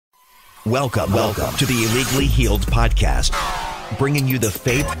Welcome to the Illegally Healed podcast, bringing you the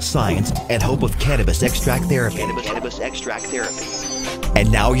faith, science, and hope of cannabis extract therapy.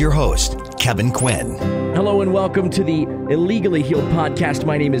 And now your host, Kevin Quinn. Hello and welcome to the Illegally Healed podcast.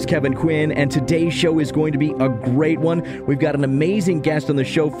 My name is Kevin Quinn, and today's show is going to be a great one. We've got an amazing guest on the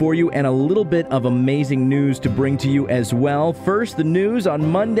show for you and a little bit of amazing news to bring to you as well. First, the news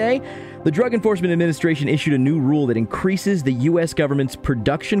on Monday. The Drug Enforcement Administration issued a new rule that increases the U.S. government's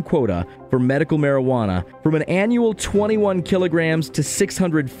production quota for medical marijuana from an annual 21 kilograms to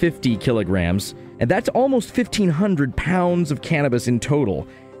 650 kilograms, and that's almost 1,500 pounds of cannabis in total.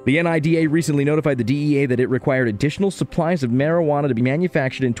 The NIDA recently notified the DEA that it required additional supplies of marijuana to be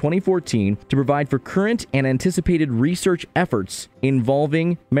manufactured in 2014 to provide for current and anticipated research efforts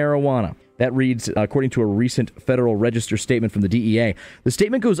involving marijuana. That reads, according to a recent Federal Register statement from the DEA. The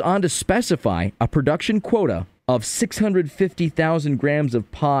statement goes on to specify a production quota of 650,000 grams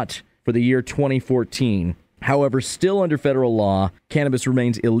of pot for the year 2014. However, still under federal law, cannabis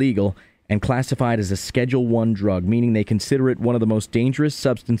remains illegal and classified as a Schedule I drug, meaning they consider it one of the most dangerous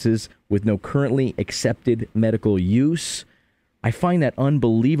substances with no currently accepted medical use. I find that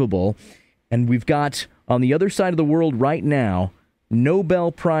unbelievable. And we've got, on the other side of the world right now,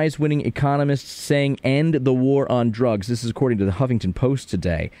 Nobel Prize-winning economists saying end the war on drugs. This is according to the Huffington Post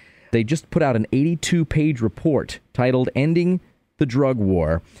today. They just put out an 82-page report titled Ending the Drug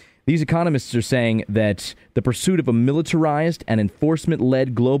War. These economists are saying that the pursuit of a militarized and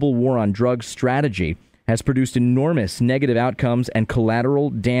enforcement-led global war on drugs strategy has produced enormous negative outcomes and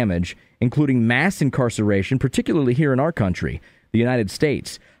collateral damage, including mass incarceration, particularly here in our country, the United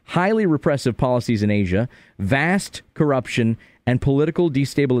States, highly repressive policies in Asia, vast corruption, and political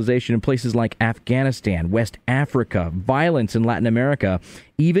destabilization in places like Afghanistan, West Africa, violence in Latin America,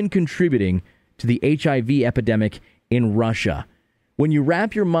 even contributing to the HIV epidemic in Russia. When you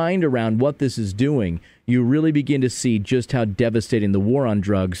wrap your mind around what this is doing, you really begin to see just how devastating the war on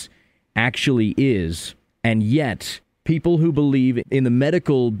drugs actually is. And yet, people who believe in the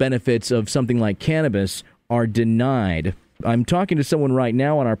medical benefits of something like cannabis are denied. I'm talking to someone right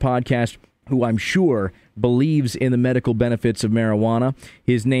now on our podcast who I'm sure believes in the medical benefits of marijuana.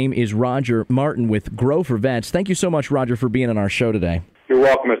 His name is Roger Martin with Grow4Vets. Thank you so much, Roger, for being on our show today. You're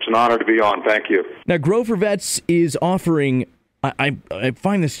welcome. It's an honor to be on. Thank you. Now, Grow4Vets is offering, I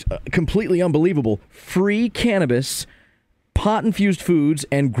find this completely unbelievable, free cannabis, pot-infused foods,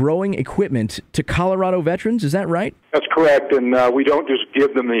 and growing equipment to Colorado veterans. Is that right? That's correct, and we don't just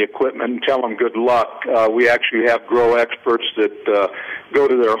give them the equipment and tell them good luck. We actually have grow experts that go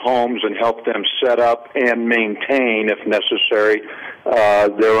to their homes and help them set up and maintain, if necessary,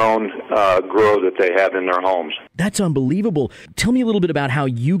 their own grow that they have in their homes. That's unbelievable. Tell me a little bit about how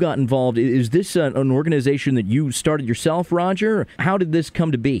you got involved. Is this an organization that you started yourself, Roger? How did this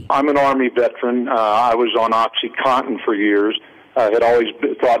come to be? I'm an Army veteran. I was on OxyContin for years. I had always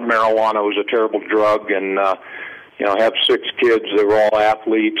thought marijuana was a terrible drug, and have 6 kids that were all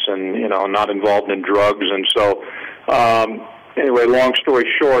athletes and, not involved in drugs. And so, anyway, long story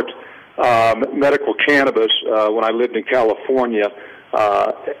short, medical cannabis, when I lived in California,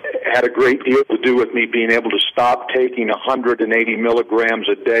 had a great deal to do with me being able to stop taking 180 milligrams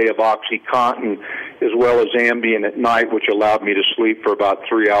a day of OxyContin as well as Ambien at night, which allowed me to sleep for about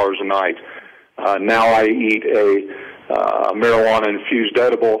 3 hours a night. Now I eat a marijuana-infused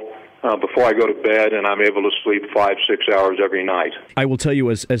edible before I go to bed, and I'm able to sleep 5-6 hours every night. I will tell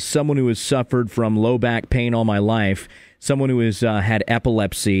you, as someone who has suffered from low back pain all my life, someone who has had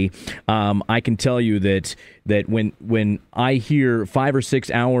epilepsy, I can tell you that when I hear 5 or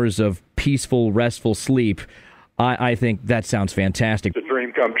 6 hours of peaceful, restful sleep, I think that sounds fantastic. It's a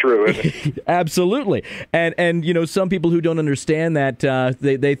dream come true, isn't it? Absolutely. And some people who don't understand that,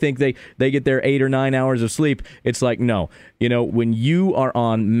 they think they get their 8 or 9 hours of sleep. It's like, no. When you are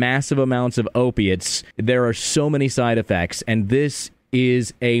on massive amounts of opiates, there are so many side effects, and this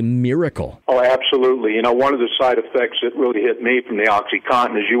is a miracle. Oh, absolutely. One of the side effects that really hit me from the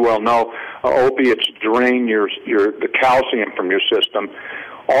OxyContin, as you well know, opiates drain the calcium from your system.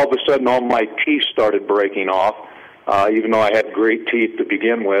 All of a sudden, all my teeth started breaking off, even though I had great teeth to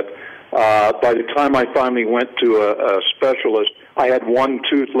begin with. By the time I finally went to a specialist, I had 1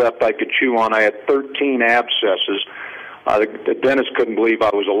 tooth left I could chew on. I had 13 abscesses. The dentist couldn't believe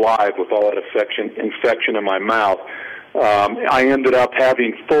I was alive with all that infection in my mouth. I ended up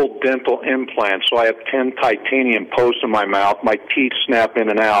having full dental implants, so I have 10 titanium posts in my mouth. My teeth snap in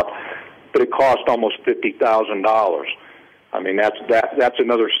and out, but it cost almost $50,000. I mean, that's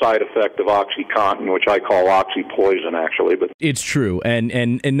another side effect of OxyContin, which I call oxy-poison, actually. But it's true,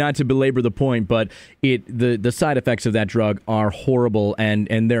 and not to belabor the point, but the side effects of that drug are horrible,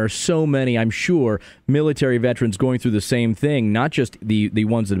 and there are so many, I'm sure, military veterans going through the same thing, not just the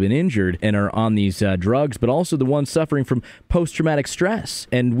ones that have been injured and are on these drugs, but also the ones suffering from post-traumatic stress.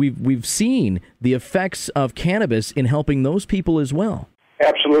 And we've seen the effects of cannabis in helping those people as well.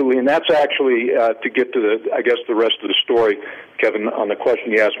 Absolutely, and that's actually, to get to the rest of the story, Kevin, on the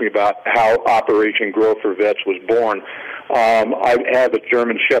question you asked me about how Operation Grow4Vets was born. I have a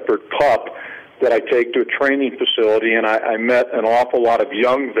German Shepherd pup that I take to a training facility, and I met an awful lot of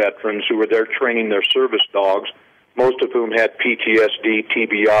young veterans who were there training their service dogs, most of whom had PTSD,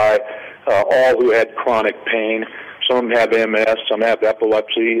 TBI, all who had chronic pain. Some have MS, some have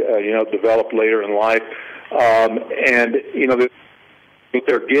epilepsy, developed later in life. What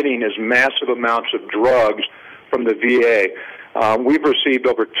they're getting is massive amounts of drugs from the VA. We've received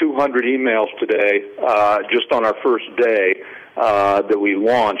over 200 emails today, just on our first day that we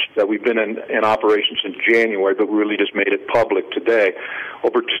launched, that we've been in operation since January, but we really just made it public today. I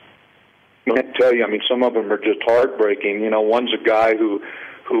can't tell you, I mean, some of them are just heartbreaking. One's a guy who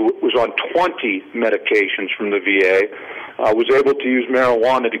was on 20 medications from the VA, was able to use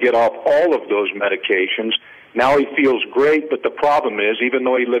marijuana to get off all of those medications. Now he feels great, but the problem is, even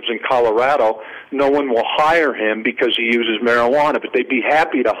though he lives in Colorado, no one will hire him because he uses marijuana, but they'd be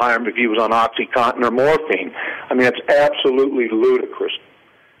happy to hire him if he was on OxyContin or morphine. I mean, it's absolutely ludicrous.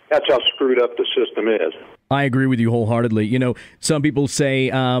 That's how screwed up the system is. I agree with you wholeheartedly. Some people say,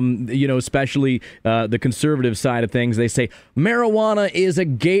 especially the conservative side of things, they say marijuana is a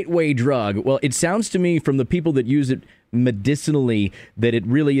gateway drug. Well, it sounds to me from the people that use it medicinally that it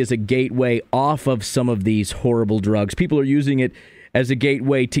really is a gateway off of some of these horrible drugs. People are using it as a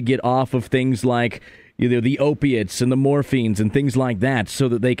gateway to get off of things like the opiates and the morphines and things like that so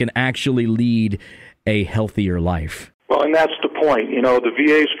that they can actually lead a healthier life. Well, and that's the point. The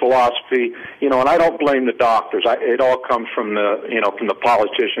VA's philosophy, and I don't blame the doctors. It all comes from the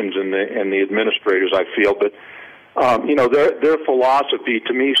politicians and the administrators, I feel. But their philosophy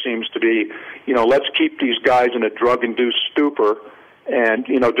to me seems to be, let's keep these guys in a drug-induced stupor and,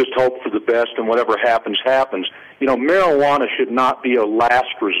 just hope for the best, and whatever happens, happens. Marijuana should not be a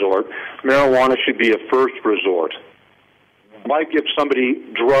last resort. Marijuana should be a first resort. Why give somebody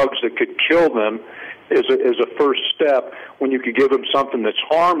drugs that could kill them as a first step when you could give them something that's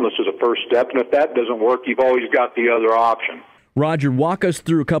harmless as a first step? And if that doesn't work, you've always got the other option. Roger, walk us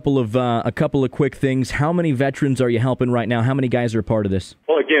through a couple of quick things. How many veterans are you helping right now? How many guys are a part of this?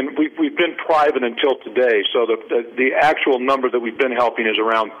 Well, again, we've been private until today, so the actual number that we've been helping is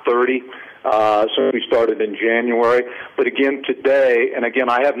around 30. So we started in January. But again, today, and again,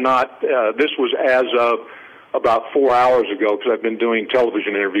 I have not. This was as of about 4 hours ago, because I've been doing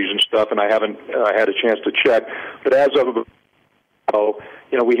television interviews and stuff, and I haven't had a chance to check. But as of,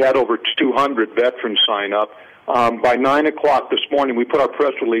 we had over 200 veterans sign up. By 9 o'clock this morning, we put our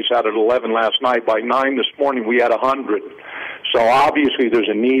press release out at 11 last night. By 9 this morning, we had 100. So obviously there's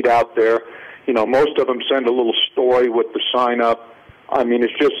a need out there. Most of them send a little story with the sign up. I mean,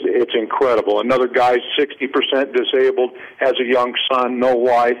 it's incredible. Another guy's 60% disabled, has a young son, no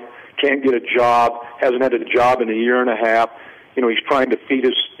wife, can't get a job, hasn't had a job in a year and a half. He's trying to feed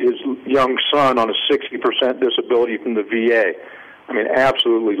his young son on a 60% disability from the VA. I mean,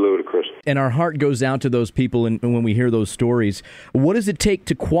 absolutely ludicrous. And our heart goes out to those people and when we hear those stories. What does it take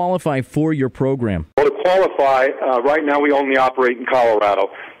to qualify for your program? Well, to qualify, right now we only operate in Colorado.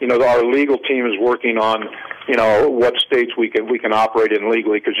 Our legal team is working on, what states we can operate in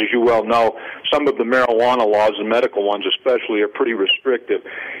legally, because as you well know, some of the marijuana laws, the medical ones especially, are pretty restrictive.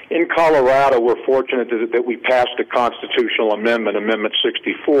 In Colorado, we're fortunate that we passed a constitutional amendment, Amendment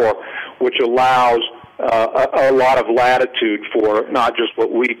 64, which allows a lot of latitude for not just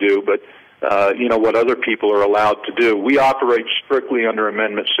what we do, but what other people are allowed to do. We operate strictly under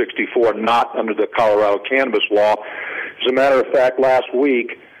Amendment 64, not under the Colorado cannabis law. As a matter of fact, last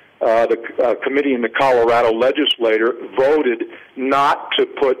week, the committee in the Colorado legislature voted not to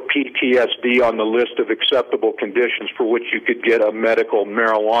put PTSD on the list of acceptable conditions for which you could get a medical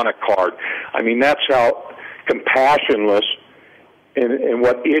marijuana card. I mean, that's how compassionless and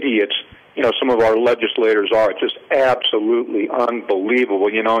what idiots some of our legislators are. It's just absolutely unbelievable,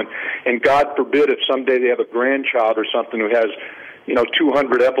 and God forbid if someday they have a grandchild or something who has,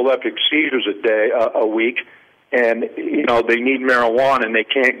 200 epileptic seizures a week, and, they need marijuana and they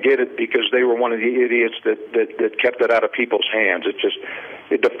can't get it because they were one of the idiots that kept it out of people's hands.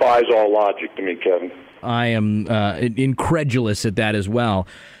 It defies all logic to me, Kevin. I am incredulous at that as well.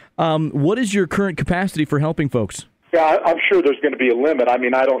 What is your current capacity for helping folks? Yeah, I'm sure there's going to be a limit. I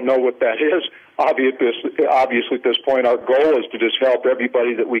mean, I don't know what that is. Obviously, at this point, our goal is to just help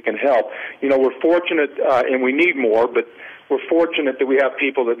everybody that we can help. You know, we're fortunate, and we need more, but we're fortunate that we have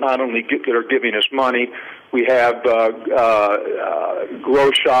people that not only that are giving us money, we have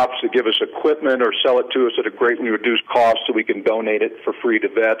grow shops that give us equipment or sell it to us at a greatly reduced cost so we can donate it for free to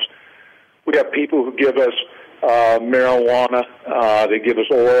vets. We have people who give us marijuana. They give us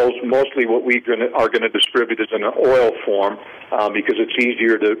oils. Mostly what we are going to distribute is in an oil form because it's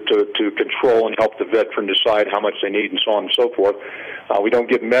easier to control and help the veteran decide how much they need and so on and so forth. We don't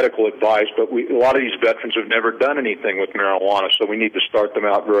give medical advice, but a lot of these veterans have never done anything with marijuana, so we need to start them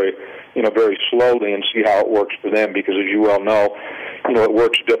out very slowly and see how it works for them because, as you well know, it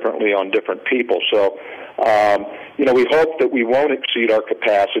works differently on different people. So, we hope that we won't exceed our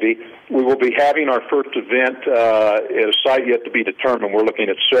capacity. We will be having our first event at a site yet to be determined. We're looking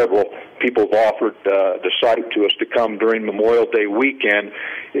at several. People have offered the site to us to come during Memorial Day weekend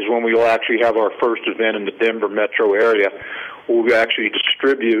is when we will actually have our first event in the Denver metro area. We'll actually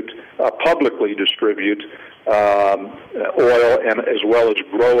publicly distribute oil and as well as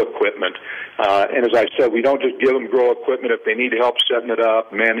grow equipment. And as I said, we don't just give them grow equipment if they need help setting it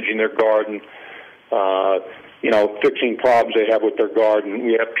up, managing their garden, fixing problems they have with their garden.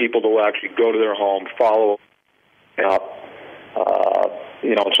 We have people that will actually go to their home, follow up,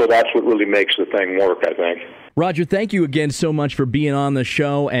 so that's what really makes the thing work, I think. Roger, thank you again so much for being on the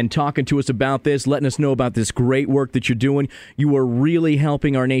show and talking to us about this, letting us know about this great work that you're doing. You are really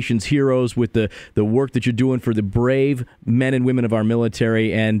helping our nation's heroes with the work that you're doing for the brave men and women of our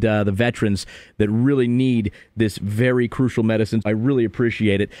military and the veterans that really need this very crucial medicine. I really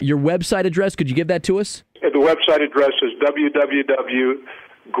appreciate it. Your website address, could you give that to us? The website address is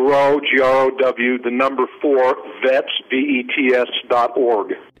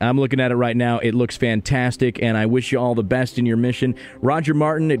www.grow4vets.org. I'm looking at it right now. It looks fantastic, and I wish you all the best in your mission. Roger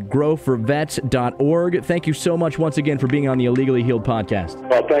Martin at grow4vets.org. Thank you so much once again for being on the Illegally Healed podcast.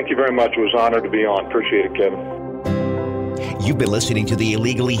 Well, thank you very much. It was an honor to be on. Appreciate it, Kevin. You've been listening to the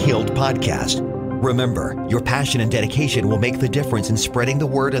Illegally Healed podcast. Remember, your passion and dedication will make the difference in spreading the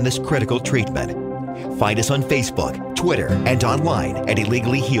word on this critical treatment. Find us on Facebook, Twitter, and online at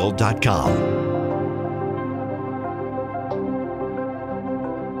illegallyhealed.com.